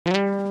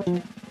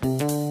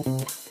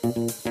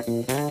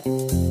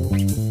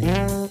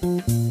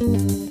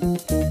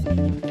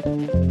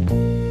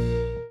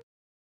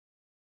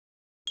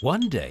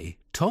One day,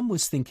 Tom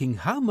was thinking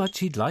how much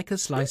he'd like a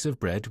slice of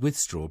bread with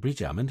strawberry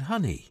jam and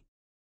honey.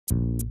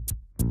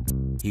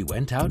 He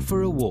went out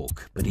for a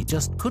walk, but he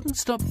just couldn't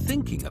stop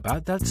thinking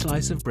about that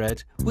slice of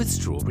bread with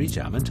strawberry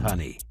jam and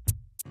honey.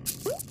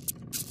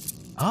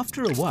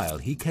 After a while,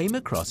 he came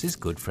across his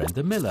good friend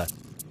the miller,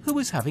 who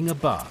was having a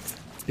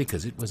bath,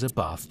 because it was a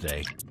bath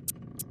day.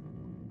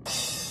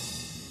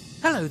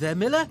 "Hello there,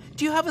 Miller.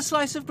 Do you have a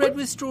slice of bread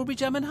with strawberry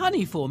jam and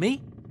honey for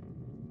me?"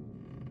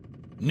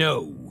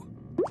 "No,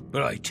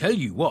 but I tell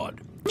you what,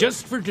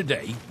 just for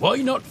today, why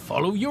not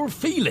follow your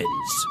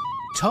feelings?"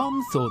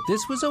 Tom thought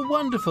this was a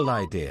wonderful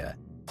idea.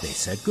 They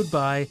said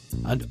goodbye,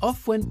 and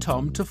off went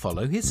Tom to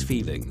follow his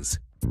feelings.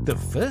 The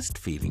first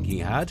feeling he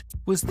had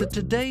was that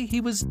today he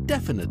was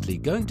definitely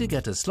going to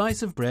get a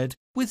slice of bread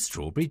with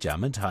strawberry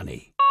jam and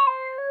honey.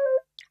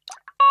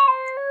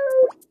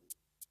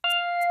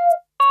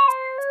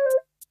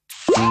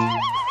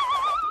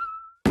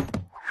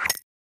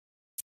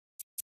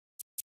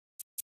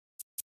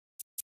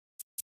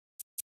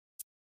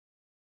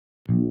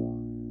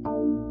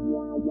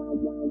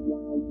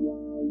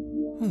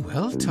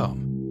 Well,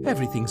 Tom,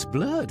 everything's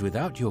blurred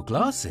without your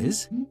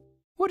glasses.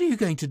 What are you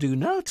going to do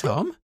now,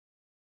 Tom?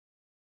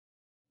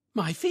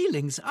 My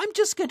feelings. I'm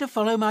just going to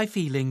follow my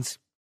feelings.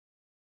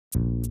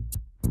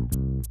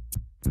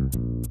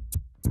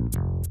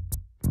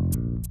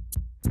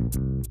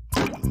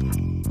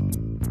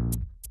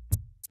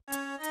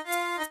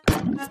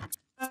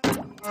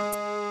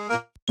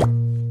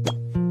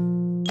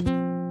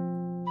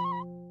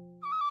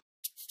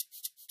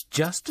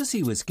 Just as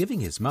he was giving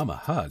his mum a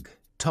hug,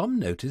 Tom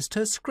noticed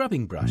her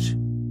scrubbing brush.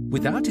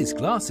 Without his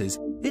glasses,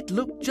 it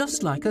looked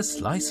just like a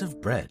slice of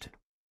bread.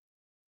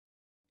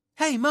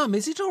 "Hey, Mum,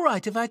 is it all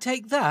right if I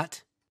take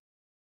that?"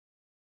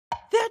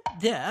 "That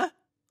there?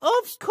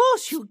 Of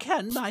course you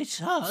can, my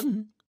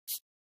son."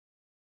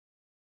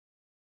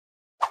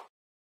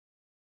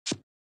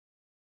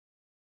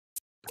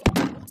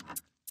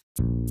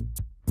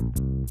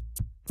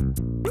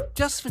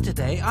 Just for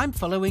today, I'm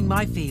following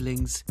my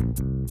feelings.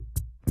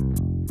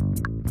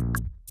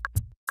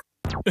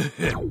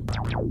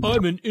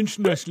 I'm an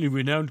internationally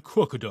renowned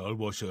crocodile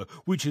washer,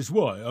 which is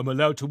why I'm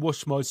allowed to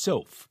wash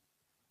myself.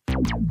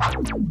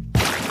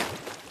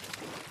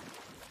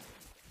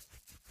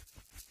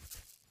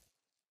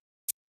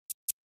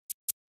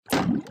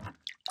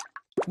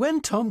 When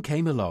Tom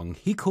came along,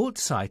 he caught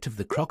sight of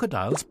the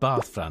crocodile's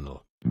bath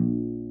flannel.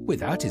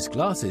 Without his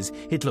glasses,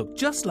 it looked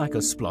just like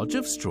a splodge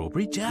of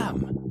strawberry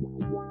jam.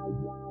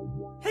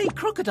 "Hey,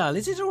 crocodile,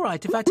 is it all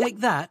right if I take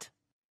that?"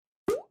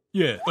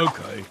 Yeah,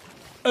 okay.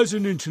 As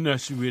an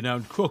internationally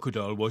renowned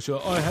crocodile washer,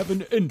 I have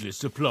an endless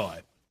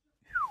supply.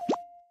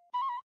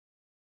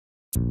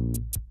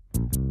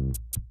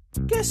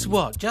 Guess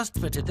what? Just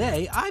for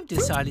today, I've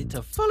decided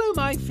to follow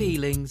my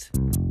feelings.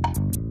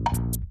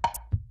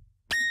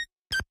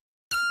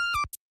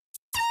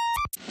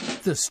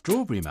 The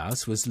strawberry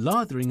mouse was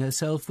lathering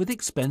herself with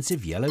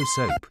expensive yellow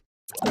soap.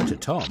 To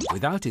Tom,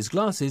 without his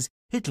glasses,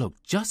 it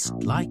looked just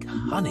like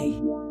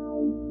honey.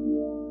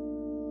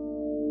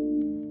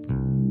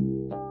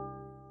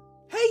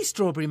 "Hey,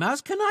 strawberry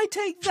mouse, can I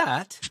take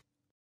that?"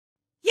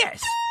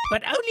 "Yes,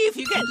 but only if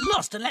you get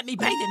lost and let me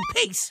bathe in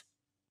peace."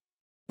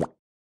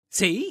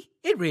 See?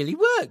 It really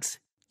works.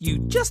 You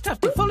just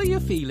have to follow your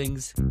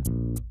feelings.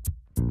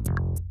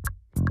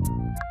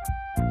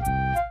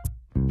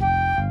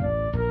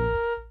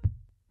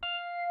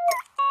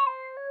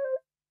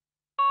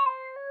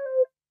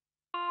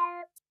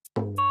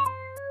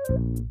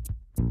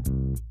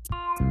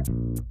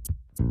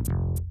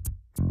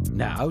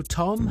 Now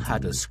Tom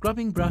had a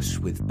scrubbing brush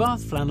with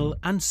bath flannel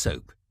and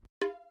soap.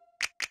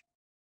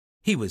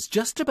 He was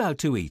just about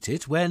to eat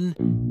it when...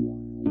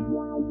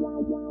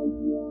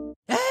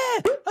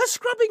 A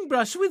scrubbing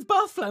brush with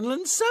bath flannel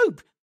and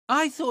soap!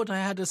 I thought I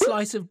had a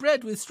slice of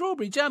bread with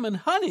strawberry jam and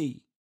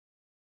honey.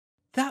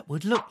 That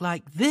would look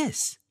like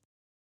this.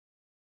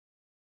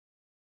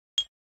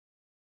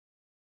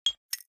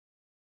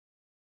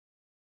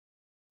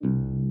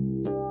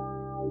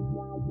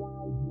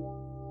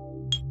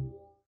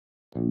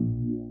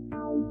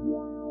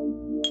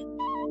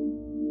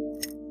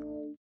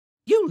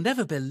 You'll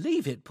never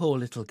believe it, poor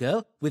little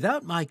girl.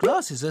 Without my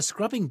glasses, a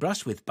scrubbing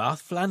brush with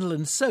bath flannel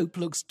and soap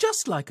looks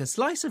just like a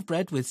slice of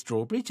bread with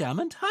strawberry jam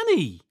and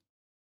honey.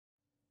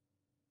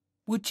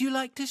 Would you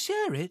like to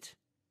share it?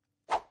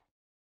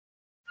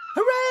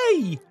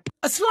 Hooray!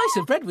 A slice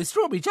of bread with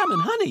strawberry jam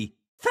and honey.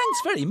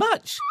 Thanks very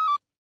much.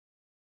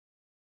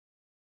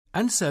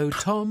 And so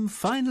Tom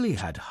finally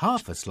had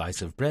half a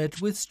slice of bread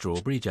with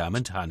strawberry jam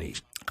and honey.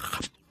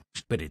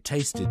 But it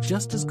tasted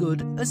just as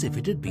good as if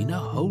it had been a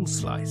whole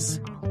slice.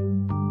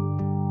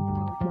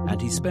 And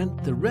he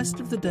spent the rest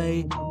of the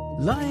day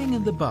lying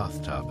in the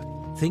bathtub,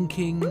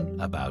 thinking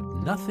about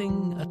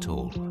nothing at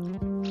all.